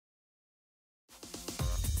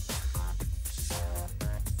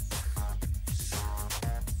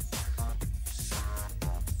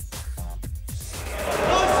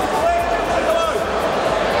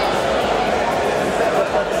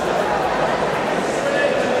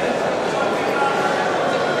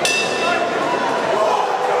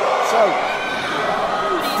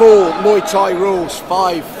Muay Thai rules,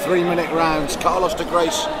 5 3-minute rounds. Carlos de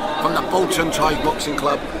Grace from the Bolton Thai Boxing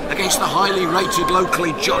Club against the highly rated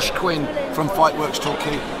locally Josh Quinn from Fightworks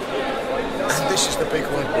Torquay. And this is the big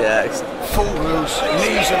one. Yeah. Full rules,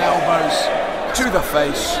 knees and elbows to the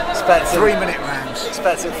face. 3-minute rounds.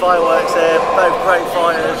 Expecting fireworks here. Both great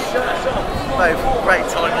fighters. Both great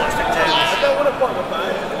Thai boxing teams.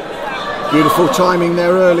 Beautiful timing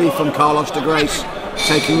there early from Carlos de Grace,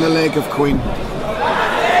 taking the leg of Quinn.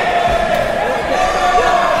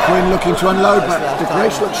 Quinn looking to unload, but de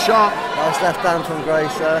Grace looks sharp. Nice left hand from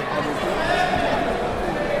Grace there.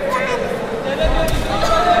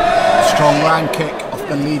 Strong round kick off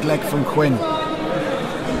the lead leg from Quinn.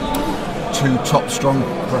 Two top strong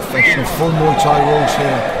professional full Muay Thai rules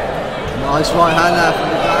here. Nice right hand there from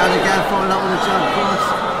the and again following up with a jump cross.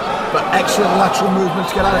 But excellent lateral movement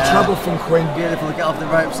to get out of trouble from Quinn. Beautiful to get off the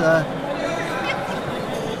ropes there.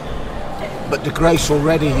 But de Grace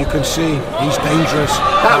already, you can see, he's dangerous.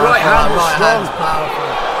 That right hand was strong. Powerful.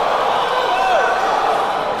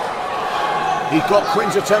 He got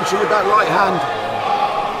Quinn's attention with that right hand.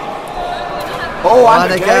 Oh,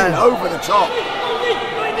 and again, over the top.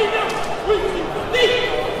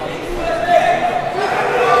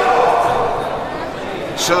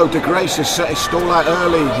 So de Grace has set his stall out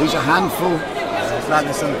early. He's a handful. He's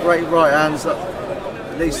landed some great right hands.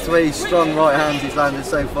 At least 3 strong right hands he's landed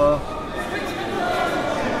so far.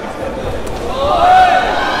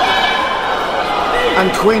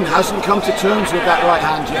 And Quinn hasn't come to terms with that right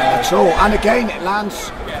hand yet at all. And again, it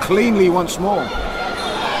lands cleanly once more.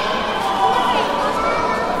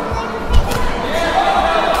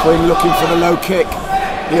 Quinn looking for the low kick.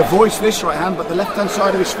 He avoids this right hand, but the left hand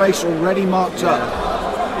side of his face already marked up.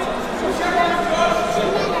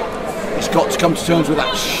 He's got to come to terms with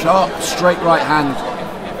that sharp, straight right hand.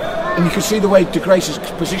 And you can see the way de Grace has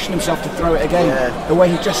positioned himself to throw it again. Yeah. The way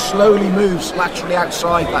he just slowly moves laterally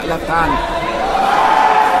outside that left hand.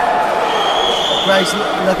 Grace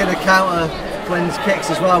looking to counter Quinn's kicks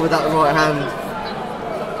as well with that right hand.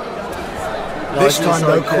 This time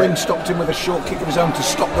though, Quinn stopped him with a short kick of his own to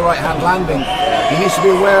stop the right hand landing. He needs to be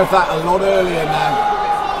aware of that a lot earlier now.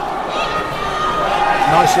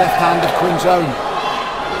 Nice left hand of Quinn's own.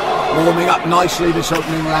 Warming up nicely this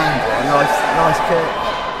opening round. Nice kick.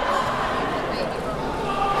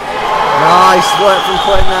 Nice work from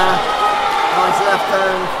Quinn there. Nice left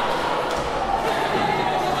hand.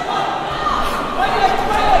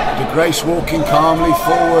 De Grace walking calmly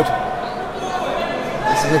forward.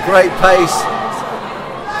 This is a great pace.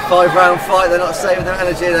 5-round fight, they're not saving their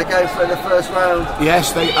energy, they're going for the first round.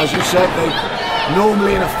 Yes, they, as you said, they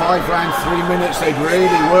normally in a 5-round 3 minutes they'd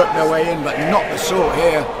really work their way in, but not the sort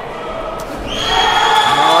here.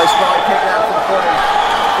 Nice right kick out from Quinn.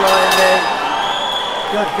 Flying in.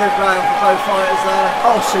 Good round for both fighters there.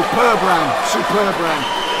 Oh, superb round, superb round.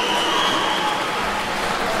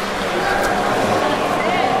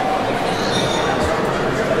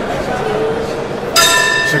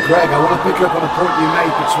 So Greg, I want to pick up on a point you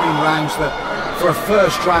made between rounds that for a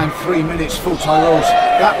first round 3 minutes full Thai rules,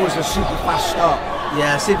 that was a super fast start.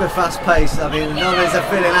 Yeah, super fast pace. I mean, none of us are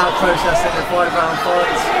feeling out process in the 5-round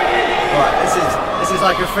fights. Right, this is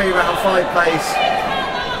like a 3-round fight pace.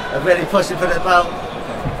 They're really pushing for the belt.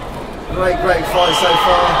 Great fight so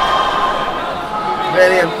far.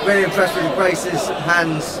 Really impressed with Grace's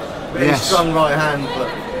hands. Really strong right hand, but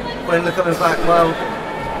Quinn coming back well.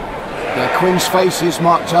 Yeah, Quinn's face is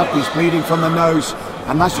marked up, he's bleeding from the nose.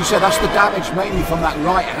 And as you said, that's the damage mainly from that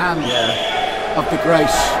right hand of de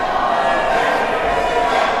Grace.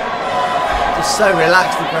 Just so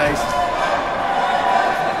relaxed, de Grace.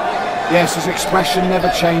 Yes, his expression never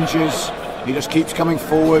changes. He just keeps coming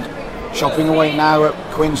forward, chopping away now at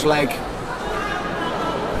Quinn's leg.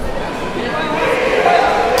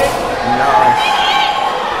 Nice.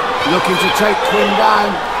 Looking to take Quinn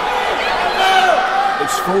down.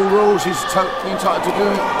 It's full rules, he's totally entitled to do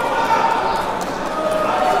it.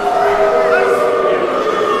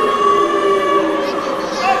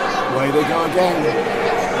 Away they go again.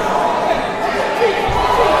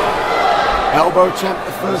 Elbow attempt,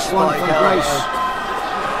 the first one from Grace.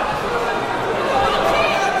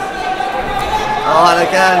 Oh, and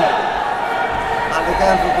again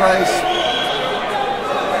for Grace.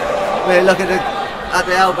 We're looking at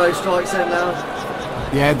the elbow strikes in now.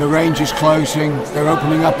 Yeah, the range is closing, they're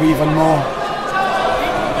opening up even more.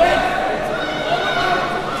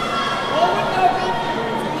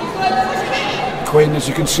 Quinn, as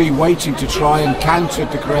you can see, waiting to try and counter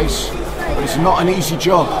de Grace, but it's not an easy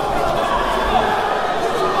job.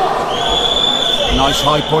 Nice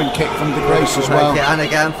high point kick from de Grace as well. And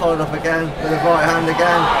again, followed up again with the right hand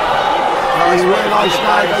again. You realise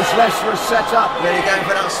now those wrestlers set up. Really going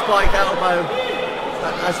for that spike elbow.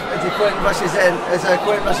 As Quinn rushes in,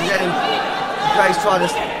 Grace trying to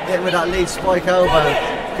hit him with that lead spike elbow.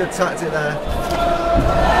 Good tactic there.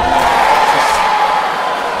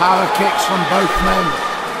 Power kicks from both men.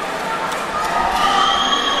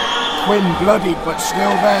 Quinn bloodied but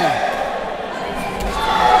still there.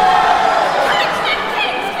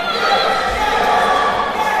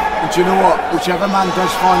 Do you know what? Whichever man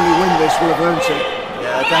does finally win this will have earned it.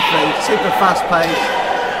 Yeah, definitely. Super fast pace.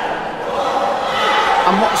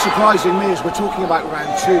 And what's surprising me is we're talking about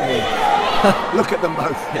round 2 here. Look at them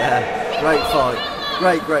both. Yeah, great fight.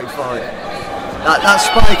 Great fight. That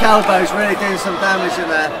spike elbow is really doing some damage in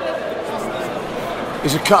there.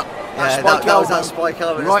 There's a cut. Yeah, that was that spike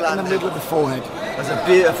elbow. Right in the middle of the forehead. That was a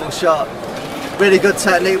beautiful shot. Really good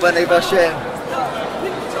technique when they rush in.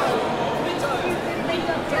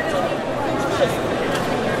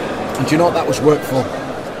 And do you know what that was worked for?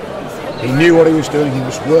 He knew what he was doing, he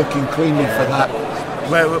was working cleanly for that.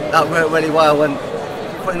 That worked really well. When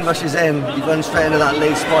Quinn rushes in, he runs straight into that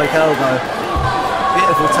lead spike elbow.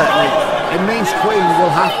 Beautiful technique. It means Quinn will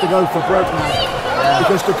have to go for broke now,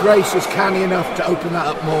 because the Grace is canny enough to open that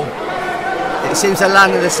up more. It seems to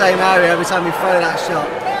land in the same area every time we throw that shot.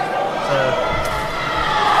 So.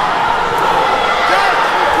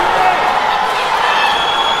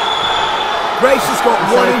 Grace has got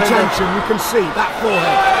one intention, you can see, that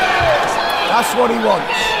forehead. That's what he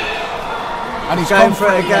wants. And he's going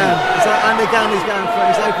for it again. And again he's going for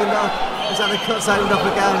it. He's opened up. He's had the cuts opened up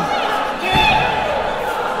again.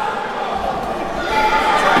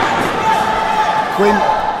 Quinn,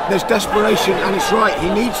 there's desperation, and it's right,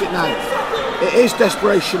 he needs it now. It is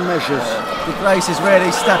desperation measures. The Grace is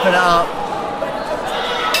really stepping it up.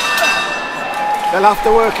 They'll have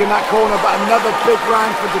to work in that corner, but another big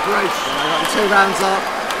round for De Grace. Got 2 rounds up.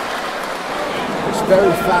 It's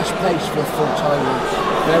very fast paced for full time.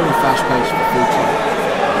 Very fast paced for full time.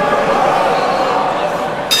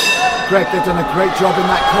 Greg, they've done a great job in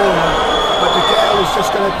that corner, but De Grace is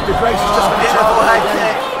just going to. Beautiful head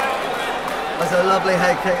kick. That's a lovely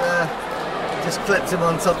head kick there. Just clipped him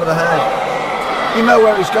on top of the head. You know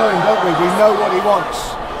where he's going, don't we? We know what he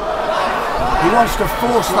wants. He wants to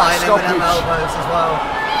force that stoppage. Elbows as well.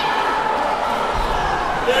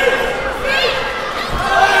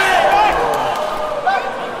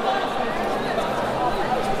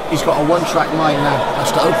 He's got a one-track mind now.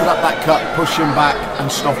 Has to open up that cut, push him back,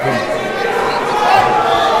 and stop him.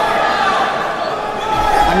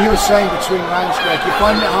 And you were saying between rounds, Greg, you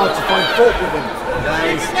find it hard to find fault with him.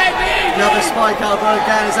 Another spike elbow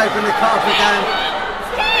again. He's opened the cut up again.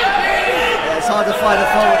 Yeah, it's hard to find a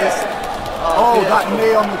fault with this. Oh, that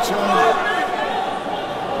knee on the turn.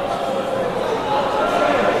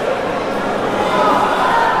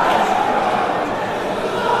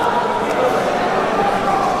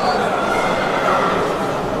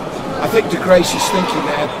 I think De Grace is thinking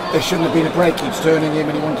there shouldn't have been a break. He's turning him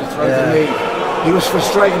and he wanted to throw the knee. He was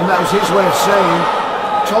frustrated, and that was his way of saying,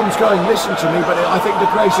 Tom's going, listen to me, but I think De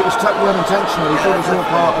Grace, it was totally unintentional. He thought it was all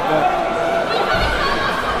part of the...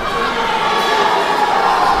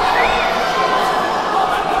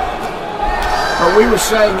 But we were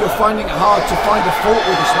saying you're finding it hard to find a fault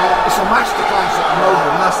with this man. It's a masterclass at the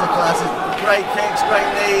moment. Masterclass. Great kicks, great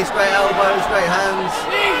knees, great elbows, great hands.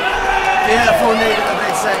 Beautiful knee in the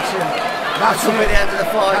midsection. That's the end of the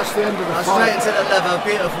fight. That's the end of the fight. Straight into the lever.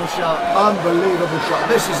 Beautiful shot. Unbelievable shot.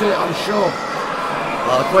 This is it, I'm sure.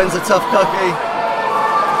 Well, Quinn's a tough cookie.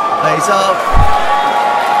 He's up.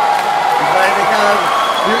 He's ready to go.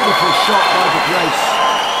 Beautiful shot by De Grace.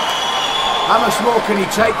 How much more can he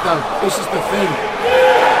take though? This is the thing.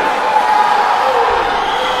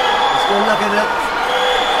 He's still looking at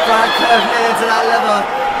drag curve near into that lever.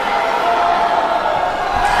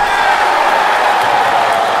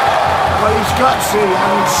 Well, he's gutsy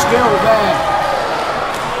and he's still there.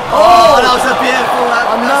 Oh, that was a beautiful...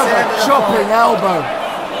 Another chopping elbow.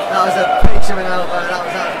 That was a picture of an elbow. That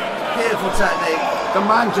was a beautiful technique. The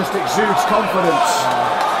man just exudes confidence.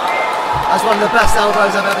 That's one of the best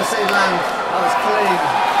elbows I've ever seen land. That was clean.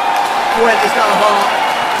 Quinn has got a heart.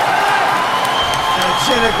 And a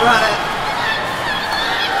chin of granite.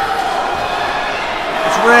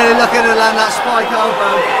 It's really looking to land that spike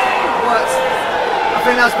elbow. I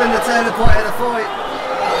think that's been the turning point of the fight.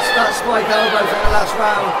 That spike elbow for the last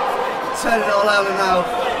round. Turning it all out and now.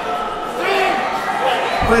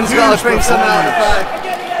 Quinn's got to bring something out of the bag.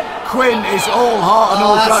 Quinn is all heart and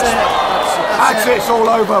all guts. That's it, it's all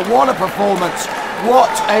over. What a performance.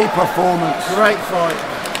 What a performance. Great fight.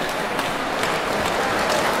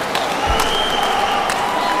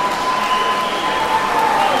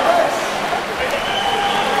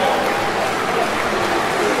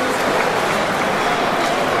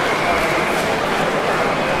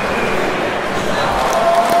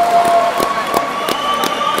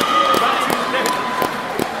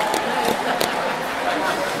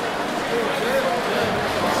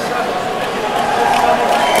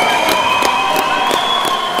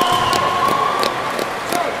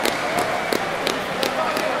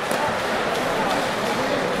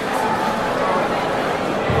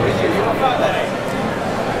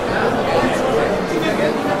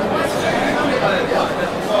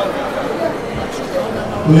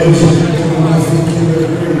 Ladies and gentlemen, I think you will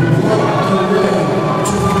agree. What a way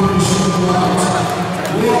to finish the night.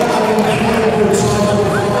 What an incredible title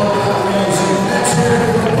fight that was. Let's hear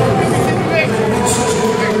it for both. The boxers in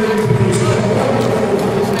the ring, please.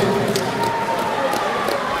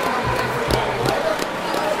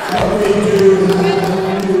 What we do, the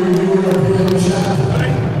new European champion.